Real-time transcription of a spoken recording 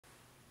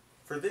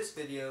For this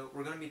video,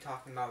 we're going to be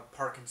talking about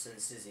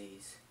Parkinson's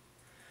disease.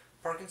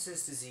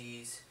 Parkinson's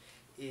disease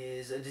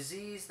is a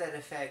disease that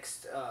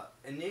affects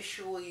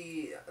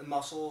initially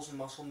muscles and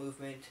muscle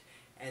movement,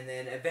 and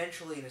then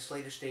eventually in its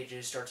later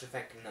stages starts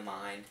affecting the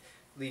mind,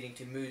 leading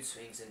to mood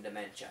swings and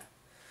dementia.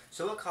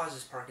 So what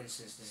causes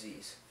Parkinson's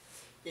disease?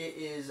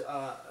 It's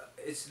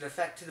an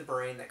effect to the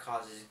brain that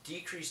causes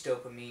decreased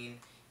dopamine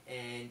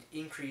and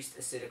increased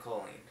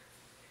acetylcholine.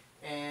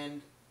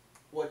 And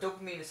what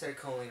dopamine and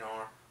acetylcholine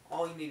are,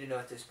 all you need to know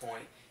at this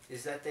point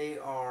is that they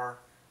are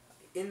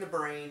in the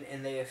brain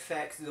and they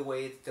affect the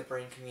way that the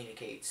brain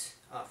communicates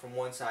from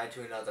one side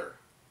to another.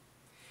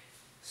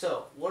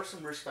 So, what are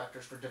some risk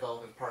factors for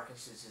developing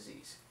Parkinson's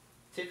disease?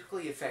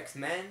 Typically affects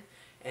men,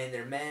 and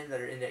they're men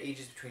that are in the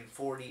ages between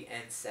 40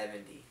 and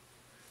 70.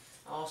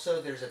 Also,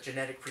 there's a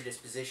genetic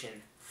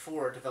predisposition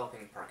for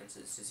developing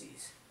Parkinson's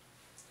disease.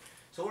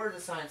 So what are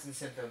the signs and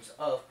symptoms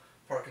of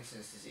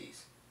Parkinson's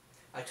disease?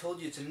 I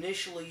told you it's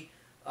initially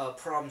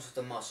problems with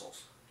the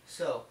muscles.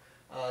 So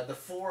the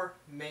four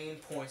main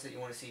points that you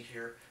want to see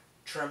here: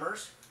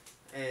 tremors,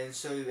 and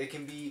so it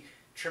can be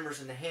tremors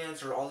in the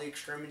hands or all the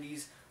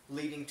extremities,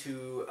 leading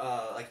to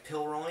like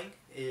pill rolling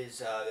is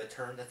the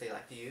term that they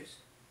like to use.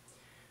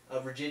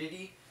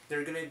 Rigidity,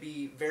 they're going to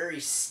be very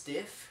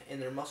stiff and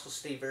their muscles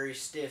stay very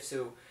stiff,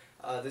 so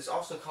this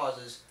also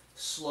causes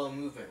slow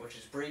movement, which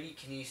is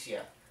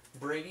bradykinesia.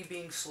 Brady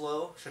being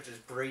slow, such as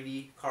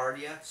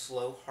bradycardia,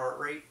 slow heart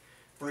rate.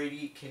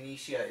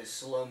 Bradykinesia is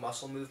slow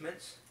muscle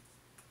movements.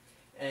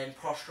 And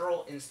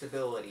postural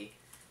instability.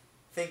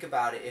 Think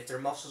about it, if their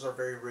muscles are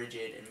very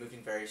rigid and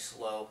moving very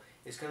slow,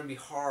 it's going to be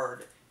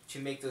hard to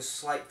make those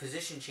slight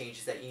position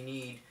changes that you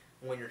need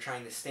when you're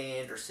trying to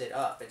stand or sit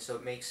up, and so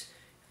it makes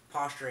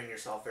posturing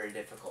yourself very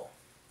difficult.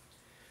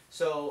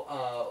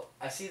 So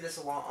I see this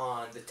a lot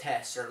on the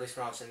tests, or at least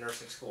when I was in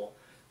nursing school.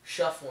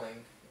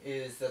 Shuffling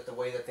is the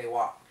way that they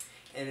walk.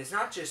 And it's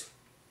not just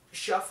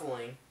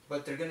shuffling,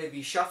 but they're going to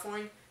be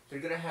shuffling. They're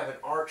going to have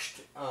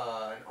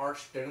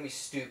they're going to be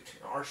stooped,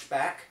 an arched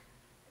back,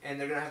 and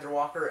they're going to have their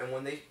walker, and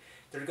when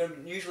they're going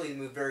to usually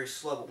move very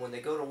slow, but when they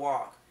go to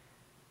walk,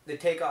 they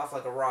take off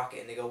like a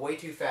rocket, and they go way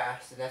too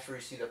fast, and that's where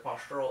you see the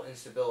postural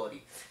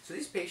instability. So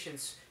these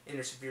patients, in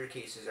their severe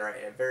cases, are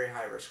at a very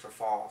high risk for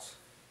falls.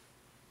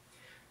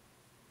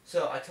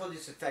 So I told you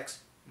this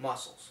affects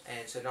muscles,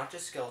 and so not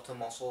just skeletal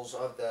muscles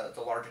of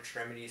the large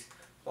extremities,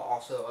 but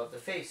also of the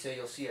face, so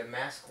you'll see a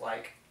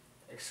mask-like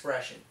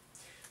expression.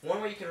 One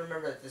way you can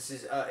remember that this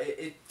is,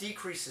 it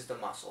decreases the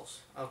muscles,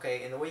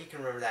 okay, and the way you can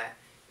remember that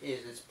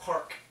is it's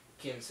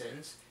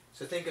Parkinson's.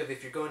 So think of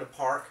if you're going to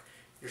park,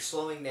 you're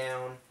slowing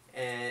down,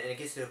 and it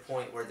gets to a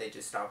point where they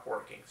just stop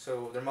working.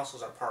 So their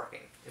muscles are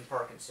parking in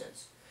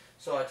Parkinson's.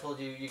 So I told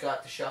you, you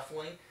got the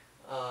shuffling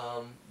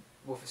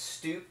with a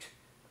stooped,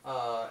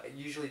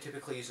 usually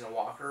typically using a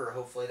walker, or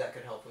hopefully that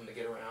could help them to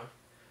get around.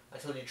 I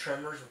told you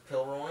tremors with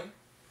pill rolling,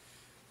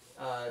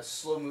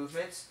 slow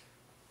movements.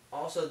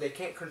 Also, they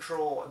can't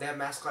control, they have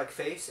mask-like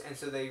face, and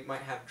so they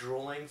might have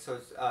drooling, so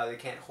they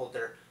can't hold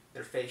their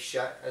face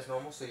shut as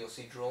normal, so you'll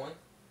see drooling.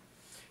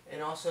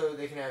 And also,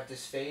 they can have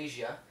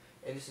dysphagia,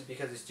 and this is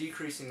because it's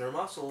decreasing their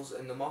muscles,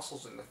 and the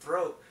muscles in the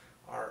throat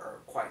are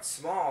quite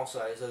small,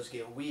 so as those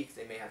get weak,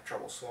 they may have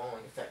trouble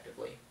swallowing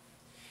effectively.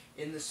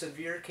 In the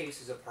severe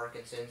cases of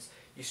Parkinson's,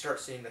 you start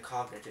seeing the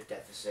cognitive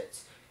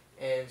deficits,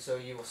 and so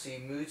you will see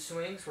mood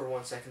swings where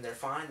 1 second they're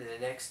fine, and the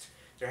next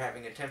they're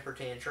having a temper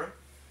tantrum.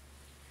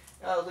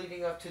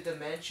 Leading up to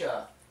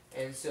dementia,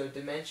 and so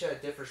dementia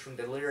differs from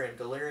delirium.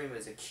 Delirium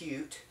is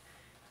acute,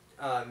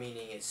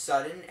 meaning it's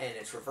sudden and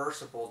it's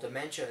reversible.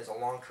 Dementia is a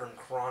long-term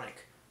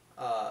chronic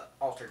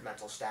altered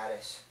mental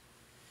status.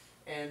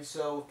 And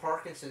so with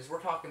Parkinson's, we're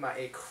talking about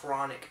a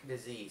chronic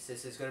disease.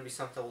 This is going to be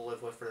something we'll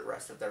live with for the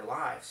rest of their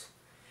lives.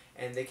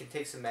 And they can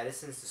take some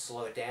medicines to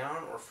slow it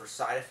down, or for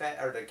side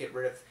effect, or to get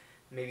rid of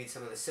maybe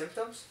some of the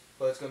symptoms,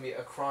 but it's going to be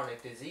a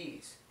chronic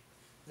disease.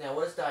 Now,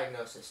 what is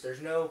diagnosis?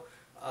 There's no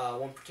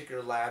one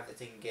particular lab that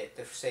they can get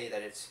to say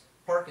that it's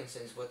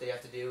Parkinson's. What they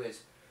have to do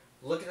is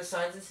look at the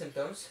signs and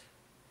symptoms,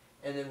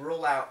 and then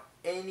rule out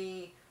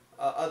any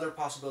other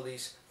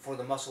possibilities for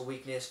the muscle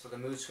weakness, for the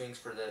mood swings,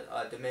 for the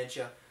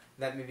dementia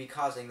that may be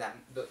causing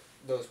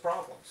those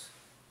problems.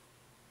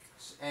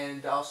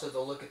 And also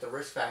they'll look at the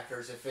risk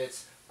factors. If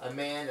it's a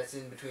man that's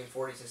in between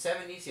 40s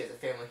and 70s, he has a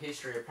family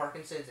history of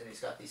Parkinson's, and he's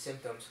got these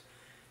symptoms,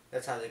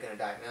 that's how they're going to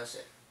diagnose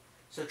it.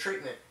 So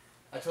treatment.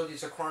 I told you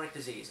it's a chronic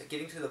disease,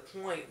 getting to the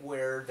point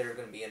where they're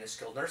going to be in a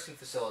skilled nursing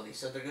facility,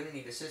 so they're going to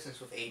need assistance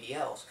with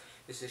ADLs.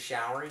 This is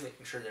showering,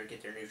 making sure they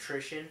get their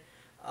nutrition,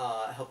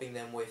 helping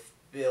them with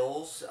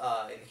bills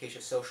in the case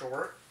of social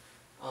work,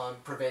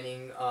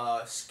 preventing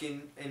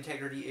skin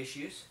integrity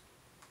issues,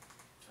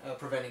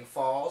 preventing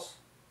falls.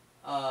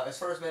 As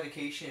far as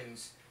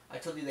medications, I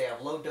told you they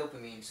have low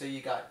dopamine, so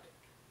you got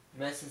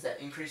medicines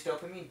that increase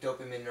dopamine,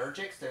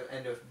 dopaminergics, they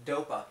end with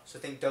DOPA. So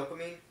think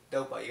dopamine,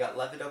 DOPA. You got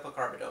levodopa,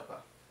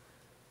 carbidopa.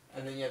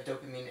 And then you have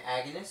dopamine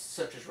agonists,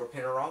 such as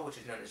ropinirole, which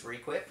is known as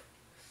Requip.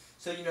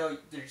 So, you know,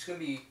 there's going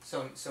to be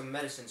some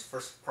medicines for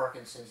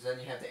Parkinson's, then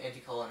you have the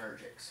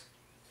anticholinergics.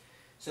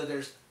 So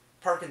there's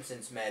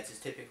Parkinson's meds is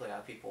typically how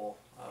people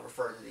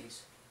refer to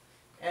these.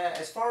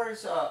 As far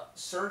as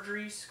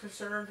surgery's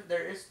concerned,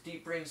 there is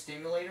deep brain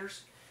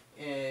stimulators,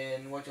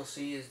 and what you'll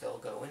see is they'll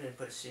go in and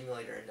put a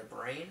stimulator in the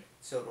brain,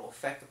 so it'll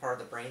affect the part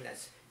of the brain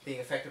that's being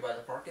affected by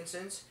the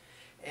Parkinson's.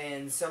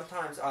 And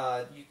sometimes,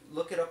 you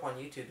look it up on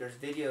YouTube, there's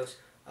videos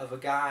of a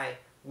guy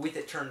with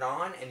it turned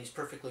on, and he's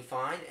perfectly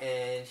fine,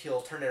 and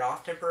he'll turn it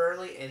off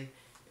temporarily, and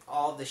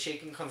all the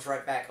shaking comes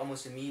right back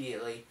almost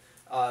immediately.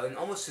 And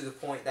almost to the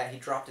point that he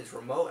dropped his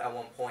remote at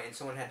one point, and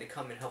someone had to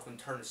come and help him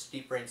turn the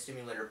deep brain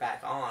stimulator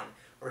back on,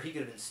 or he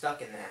could have been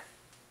stuck in that.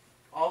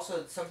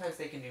 Also, sometimes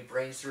they can do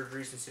brain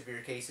surgeries in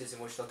severe cases in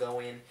which they'll go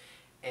in,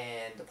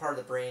 and the part of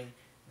the brain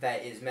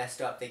that is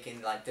messed up, they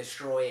can like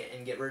destroy it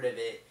and get rid of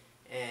it.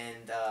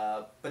 And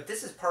but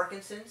this is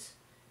Parkinson's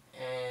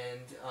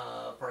and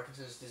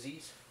Parkinson's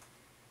disease.